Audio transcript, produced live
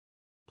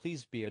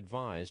Please be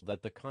advised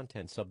that the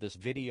contents of this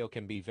video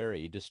can be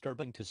very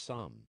disturbing to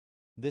some.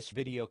 This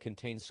video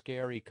contains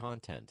scary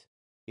content.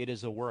 It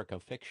is a work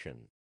of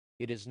fiction.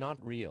 It is not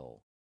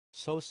real.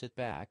 So sit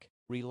back,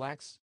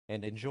 relax,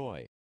 and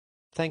enjoy.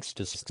 Thanks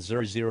to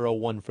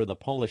Sk001 for the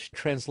Polish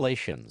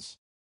translations.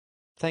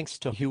 Thanks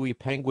to Huey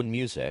Penguin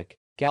Music,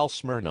 Gal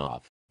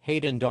Smirnov,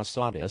 Hayden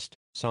Dosadist,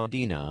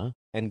 Sondina,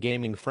 and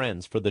Gaming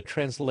Friends for the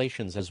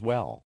translations as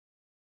well.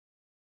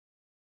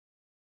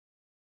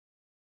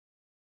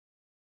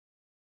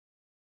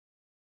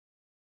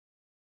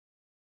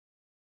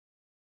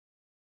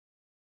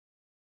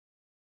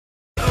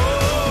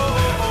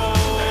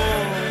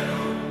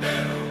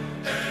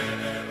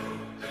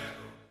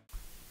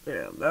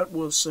 And that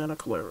was Santa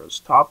Clara's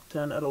Top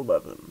 10 at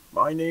 11.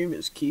 My name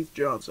is Keith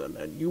Johnson,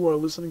 and you are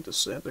listening to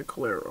Santa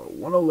Clara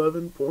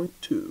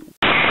 111.2.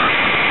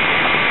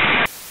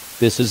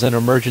 This is an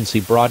emergency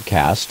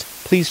broadcast.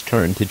 Please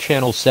turn to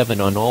Channel 7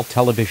 on all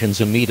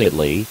televisions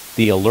immediately.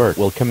 The alert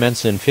will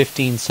commence in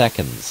 15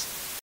 seconds.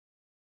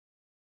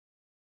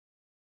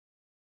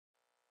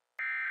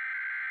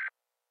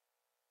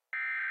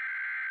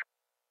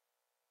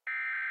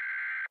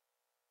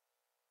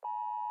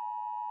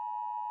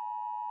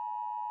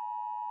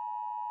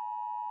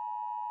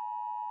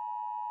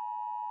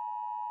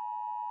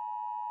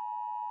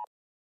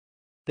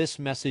 This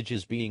message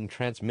is being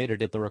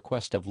transmitted at the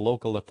request of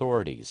local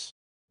authorities.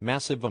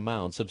 Massive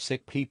amounts of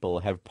sick people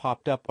have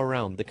popped up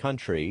around the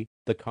country.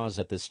 The cause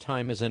at this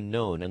time is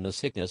unknown and the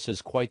sickness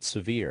is quite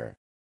severe.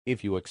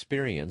 If you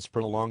experience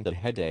prolonged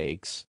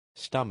headaches,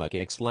 stomach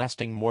aches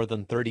lasting more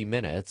than 30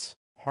 minutes,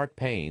 heart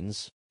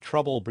pains,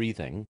 trouble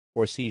breathing,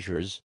 or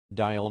seizures,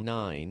 dial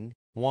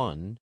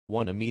 911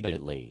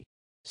 immediately.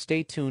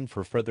 Stay tuned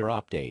for further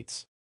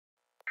updates.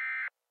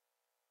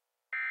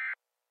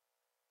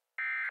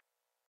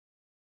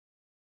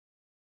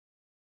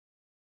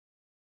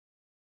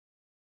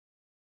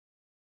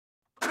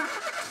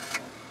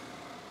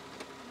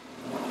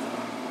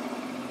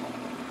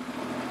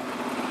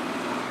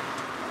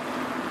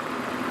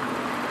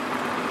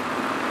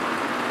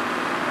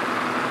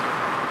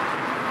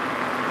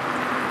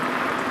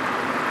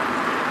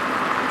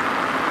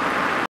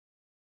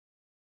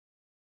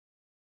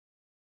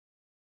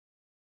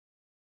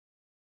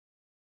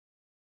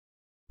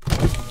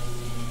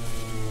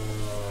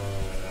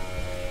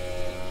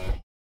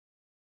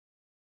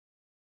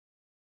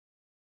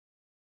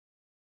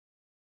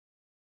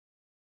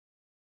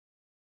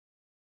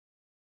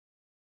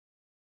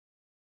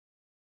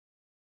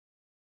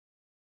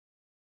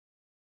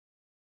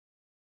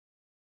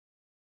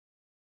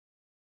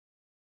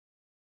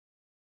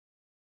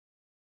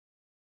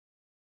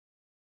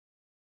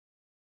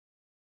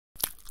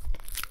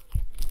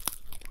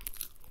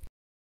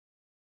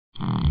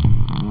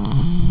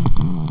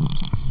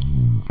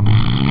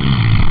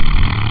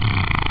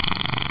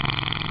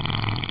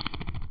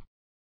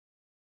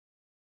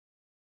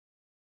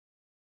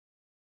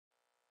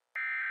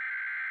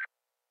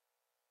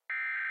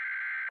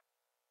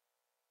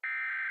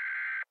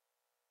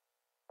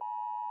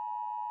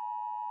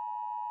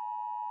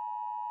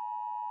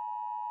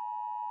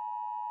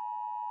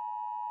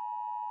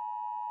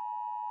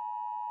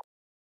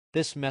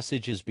 This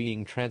message is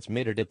being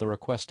transmitted at the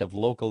request of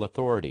local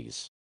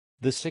authorities.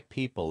 The sick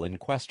people in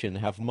question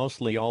have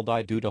mostly all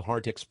died due to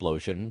heart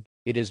explosion.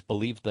 It is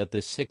believed that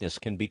this sickness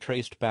can be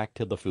traced back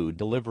to the food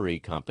delivery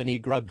company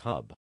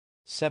Grubhub.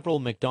 Several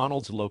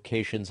McDonald's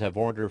locations have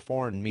ordered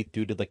foreign meat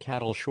due to the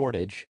cattle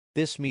shortage.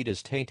 This meat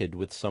is tainted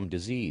with some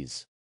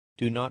disease.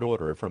 Do not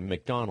order from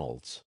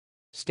McDonald's.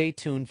 Stay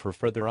tuned for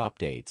further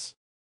updates.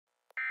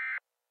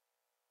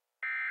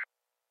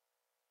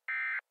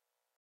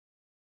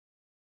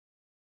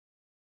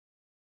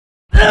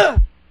 Ugh!